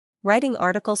Writing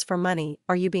articles for money,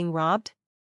 are you being robbed?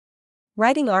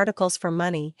 Writing articles for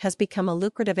money has become a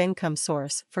lucrative income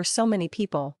source for so many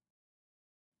people.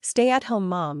 Stay-at-home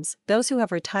moms, those who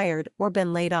have retired or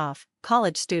been laid off,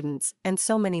 college students, and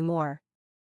so many more.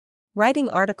 Writing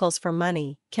articles for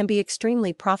money can be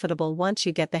extremely profitable once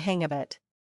you get the hang of it.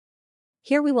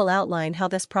 Here we will outline how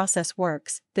this process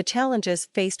works, the challenges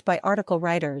faced by article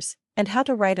writers, and how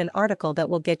to write an article that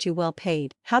will get you well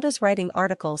paid. How does writing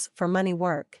articles for money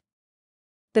work?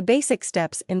 The basic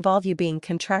steps involve you being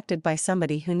contracted by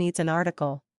somebody who needs an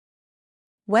article.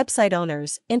 Website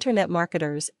owners, internet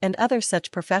marketers, and other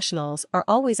such professionals are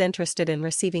always interested in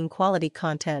receiving quality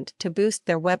content to boost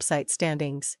their website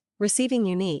standings. Receiving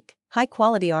unique,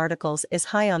 high-quality articles is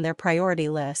high on their priority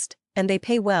list, and they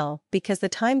pay well because the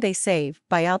time they save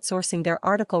by outsourcing their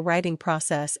article writing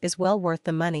process is well worth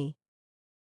the money.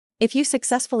 If you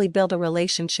successfully build a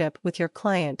relationship with your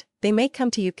client, they may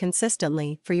come to you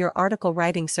consistently for your article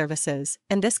writing services,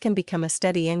 and this can become a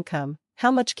steady income. How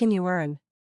much can you earn?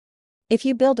 If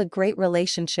you build a great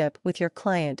relationship with your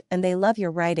client and they love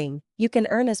your writing, you can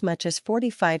earn as much as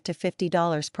 $45 to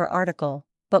 $50 per article,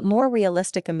 but more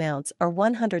realistic amounts are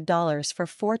 $100 for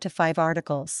 4 to 5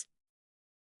 articles.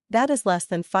 That is less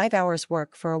than 5 hours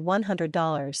work for a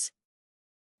 $100.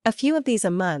 A few of these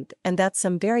a month, and that's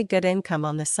some very good income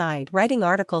on the side. Writing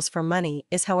articles for money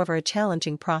is, however, a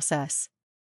challenging process.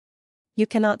 You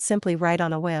cannot simply write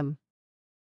on a whim.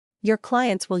 Your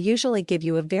clients will usually give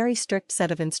you a very strict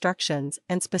set of instructions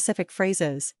and specific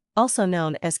phrases, also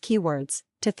known as keywords,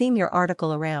 to theme your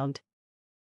article around.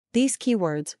 These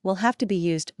keywords will have to be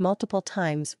used multiple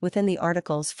times within the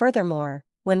articles. Furthermore,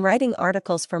 when writing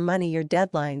articles for money, your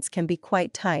deadlines can be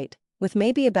quite tight, with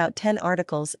maybe about 10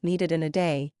 articles needed in a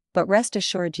day, but rest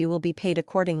assured you will be paid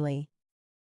accordingly.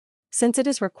 Since it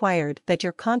is required that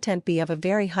your content be of a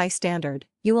very high standard,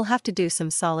 you will have to do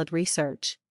some solid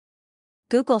research.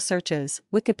 Google searches,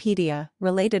 Wikipedia,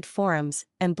 related forums,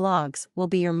 and blogs will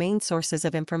be your main sources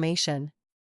of information.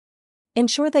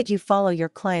 Ensure that you follow your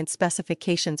client's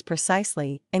specifications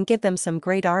precisely and give them some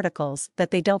great articles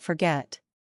that they don't forget.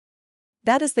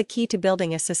 That is the key to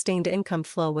building a sustained income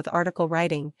flow with article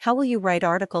writing. How will you write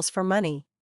articles for money?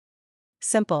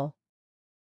 Simple.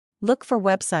 Look for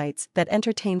websites that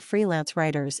entertain freelance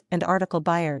writers and article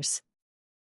buyers.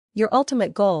 Your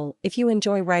ultimate goal, if you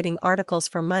enjoy writing articles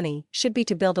for money, should be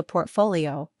to build a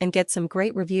portfolio and get some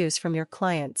great reviews from your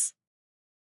clients.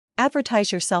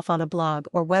 Advertise yourself on a blog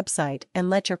or website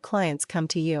and let your clients come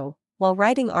to you. While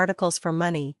writing articles for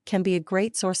money can be a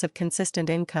great source of consistent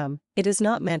income, it is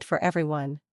not meant for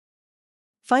everyone.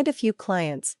 Find a few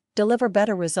clients, deliver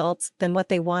better results than what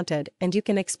they wanted, and you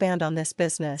can expand on this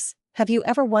business. Have you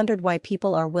ever wondered why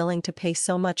people are willing to pay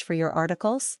so much for your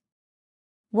articles?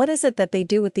 What is it that they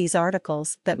do with these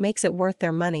articles that makes it worth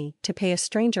their money to pay a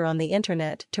stranger on the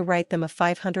internet to write them a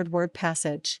 500-word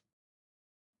passage?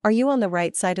 Are you on the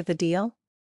right side of the deal?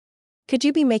 Could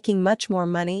you be making much more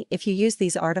money if you use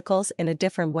these articles in a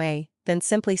different way than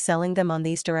simply selling them on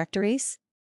these directories?